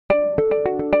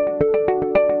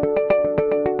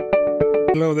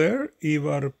Hello there,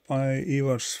 Ívar by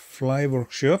Ívar's Fly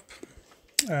Workshop,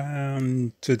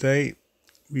 and today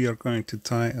we are going to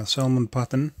tie a salmon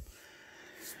pattern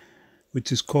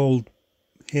which is called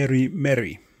Hairy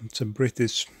Mary. It's a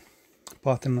British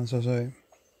pattern as I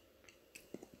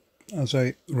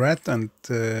read, and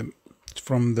it's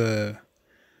from the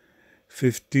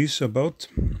 50s about.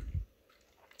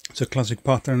 It's a classic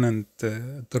pattern, and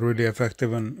they're really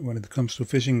effective when it comes to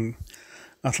fishing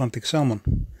Atlantic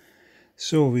salmon.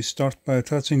 So we start by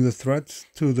attaching the thread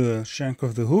to the shank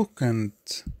of the hook, and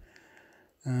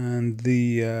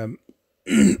the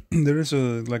there is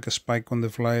like a spike on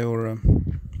the fly, or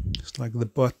it's like the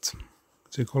butt,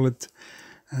 as you call it,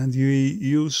 and you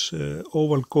use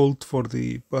oval gold for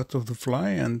the butt of the fly,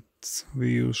 and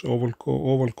we use oval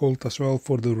gold as well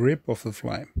for the rib of the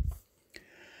fly.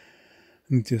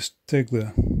 And just take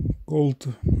the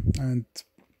gold and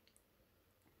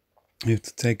you have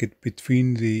to take it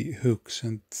between the hooks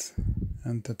and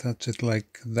attach it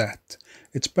like that.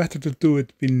 It's better to do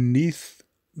it beneath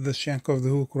the shank of the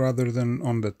hook rather than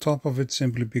on the top of it,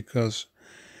 simply because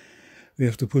we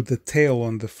have to put the tail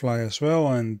on the fly as well,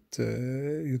 and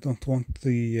you don't want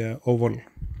the oval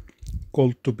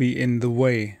gold to be in the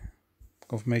way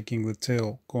of making the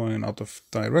tail going out of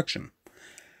direction.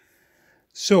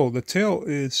 So the tail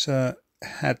is a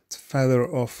head feather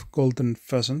of golden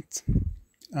pheasant,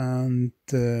 and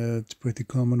it's pretty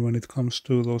common when it comes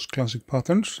to those classic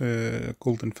patterns.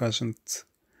 Golden pheasant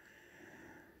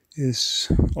is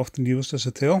often used as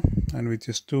a tail, and we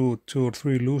just do 2 or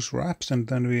 3 loose wraps, and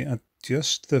then we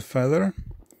adjust the feather,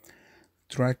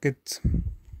 drag it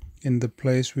in the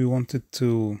place we want it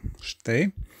to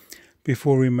stay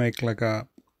before we make like a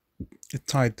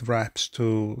tight wraps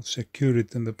to secure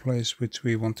it in the place which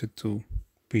we want it to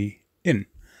be in.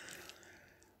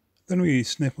 Then we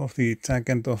snip off the tag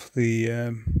end of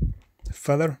the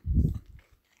feather,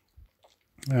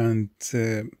 and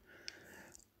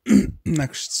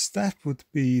next step would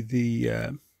be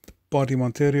the body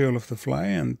material of the fly,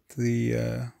 and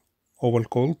the oval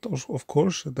gold, of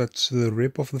course. That's the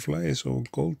rib of the fly is oval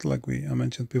gold, like I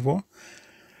mentioned before,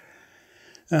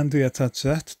 and we attach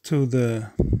that to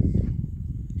the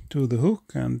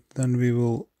hook, and then we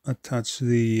will attach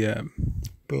the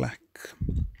black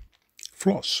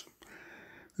floss.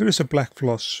 There is a black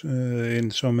floss in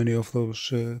so many of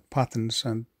those patterns,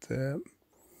 and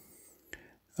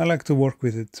I like to work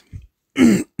with it.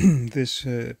 This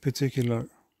particular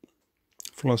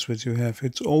floss which you have,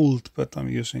 it's old, but I'm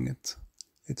using it.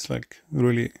 It's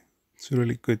really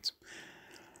good.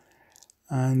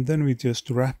 And then we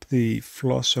just wrap the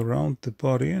floss around the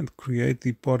body and create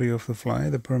the body of the fly,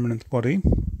 the permanent body.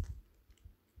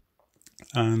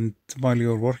 And while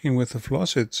you're working with the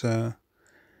floss,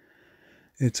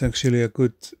 it's actually a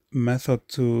good method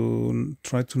to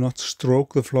try to not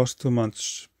stroke the floss too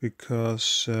much,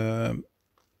 because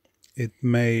it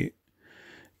may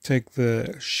take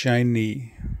the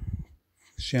shiny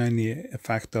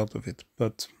effect out of it.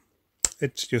 But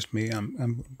it's just me.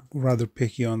 I'm rather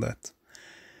picky on that.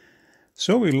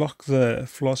 So we lock the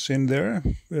floss in there.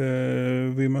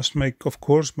 We must make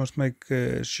sure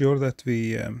that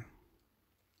we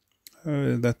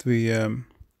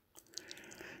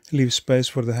leave space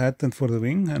for the head and for the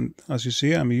wing. And as you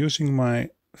see, I'm using my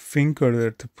finger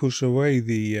there to push away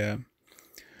the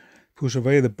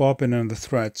bobbin and the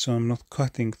thread, so I'm not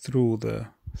cutting through the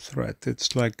thread.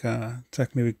 It's like a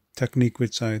technique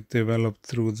which I developed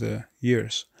through the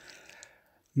years.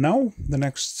 Now the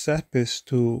next step is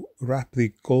to wrap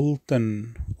the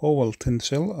golden oval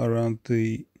tinsel around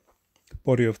the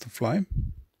body of the fly,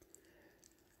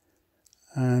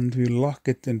 and we lock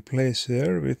it in place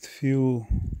there with few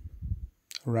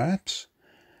wraps.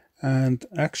 And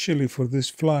actually for this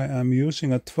fly I'm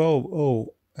using a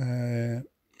 12-0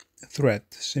 thread,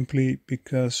 simply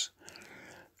because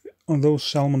on those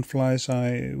salmon flies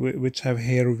which have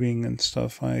hair wing and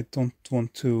stuff, I don't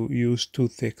want to use too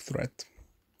thick thread.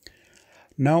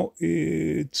 Now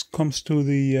it comes to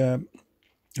the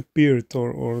beard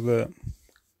or the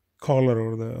collar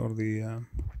or the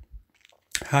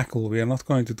hackle. We are not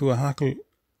going to do a hackle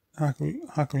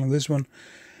on this one.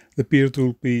 The beard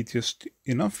will be just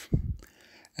enough,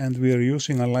 and we are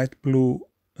using a light blue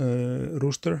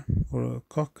rooster or a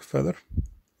cock feather.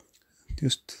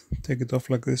 Just take it off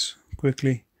like this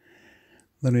quickly.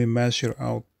 Then we measure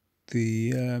out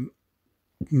the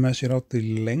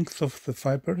length of the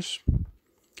fibers,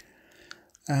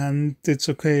 and it's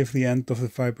okay if the end of the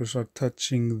fibers are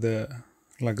touching the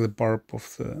barb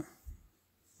of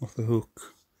the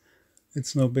hook.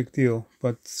 It's no big deal,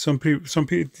 but some people,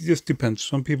 it just depends.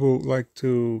 Some people like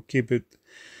to keep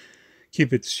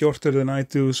keep it shorter than I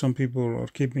do. Some people are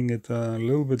keeping it a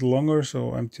little bit longer,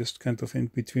 so I'm just kind of in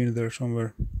between there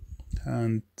somewhere.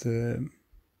 And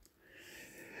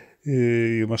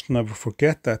you must never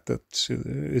forget that it's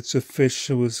a fish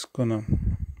who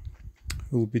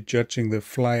will be judging the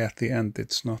fly at the end.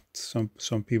 It's not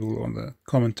some people on the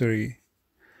commentary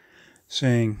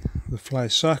saying the fly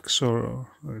sucks or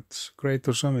it's great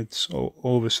or something. It's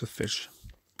always the fish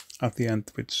at the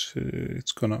end, which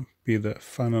it's gonna be the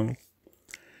final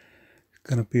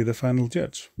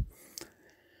judge.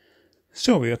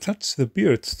 So we attach the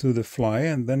beard to the fly,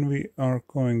 and then we are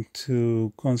going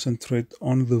to concentrate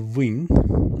on the wing.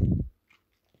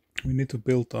 We need to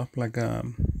build up like a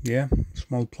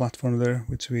small platform there,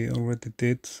 which we already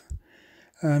did.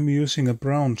 I'm using a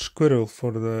brown squirrel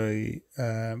for the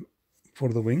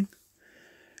wing,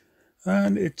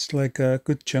 and it's like a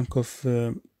good chunk of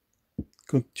fur.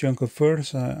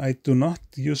 So I do not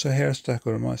use a hair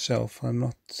stacker myself. I'm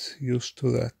not used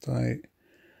to that. I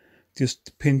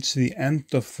just pinch the end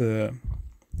of the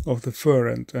fur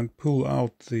and pull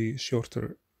out the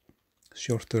shorter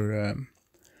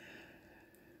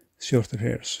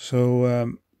hairs.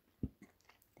 So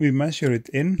we measure it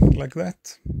in like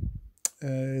that.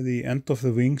 The end of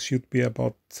the wing should be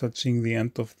about touching the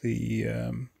end of the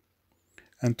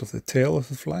tail of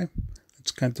the fly.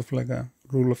 It's kind of like a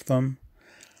rule of thumb.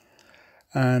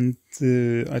 And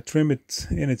I trim it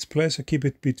in its place. I keep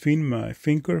it between my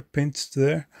finger, pinched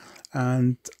there,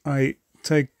 and I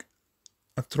take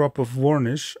a drop of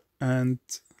varnish and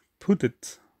put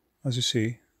it, as you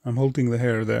see, I'm holding the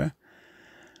hair there,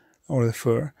 or the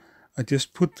fur. I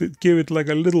just give it like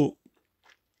a little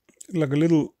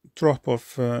drop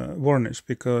of varnish,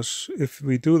 because if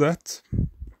we do that,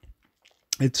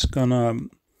 it's gonna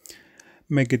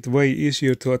make it way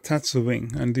easier to attach the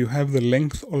wing, and you have the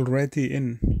length already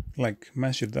like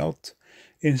measured out,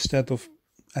 instead of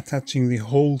attaching the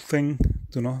whole thing,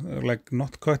 to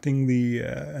not cutting the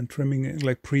and trimming it,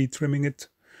 like pre-trimming it,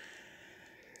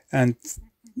 and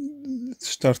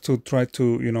start to try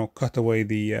to cut away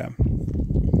the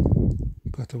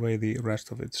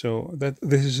rest of it. So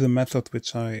this is the method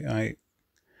which I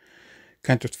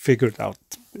kind of figured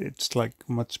out. It's like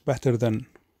much better than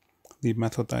the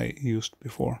method I used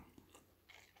before.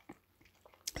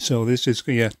 So this is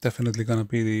definitely gonna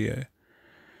be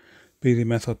the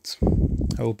method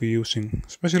I will be using,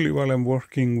 especially while I'm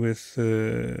working with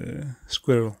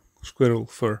squirrel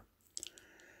fur.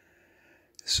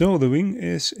 So the wing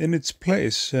is in its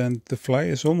place and the fly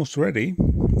is almost ready.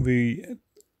 We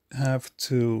have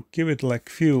to give it like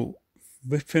few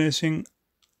whip finishing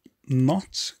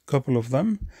knots, a couple of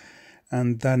them,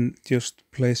 and then just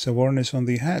place a varnish on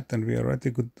the head, and we are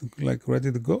ready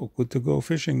to go, good to go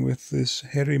fishing with this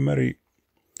hairy merry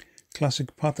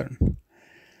classic pattern.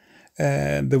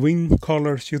 The wing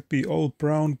color should be all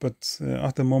brown, but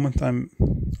at the moment I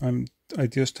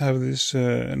just have this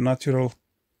natural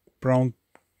brown,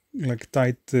 like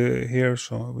dyed hair,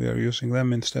 so we are using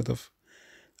them instead of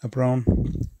a brown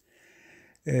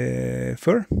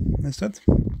fur instead.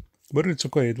 But it's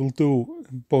okay, it will do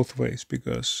both ways,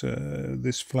 because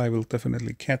this fly will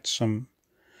definitely catch some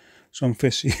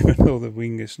fish, even though the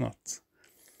wing is not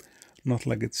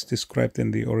like it's described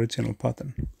in the original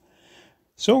pattern.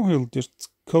 So we'll just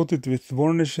coat it with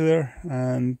varnish there,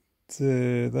 and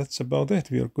that's about it.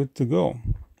 We are good to go.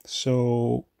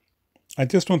 So I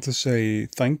just want to say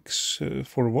thanks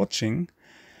for watching,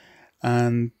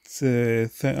 and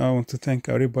I want to thank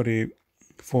everybody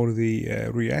for the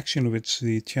reaction which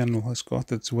the channel has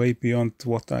got. It's way beyond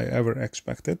what I ever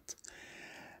expected,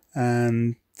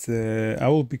 and I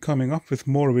will be coming up with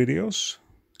more videos,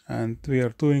 and we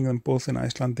are doing them both in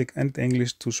Icelandic and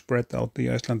English to spread out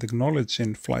the Icelandic knowledge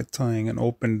in fly tying and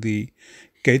open the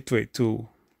gateway to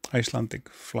Icelandic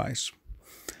flies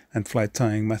and fly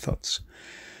tying methods.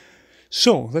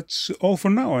 So that's all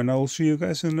for now, and I will see you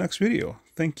guys in the next video.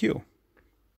 Thank you.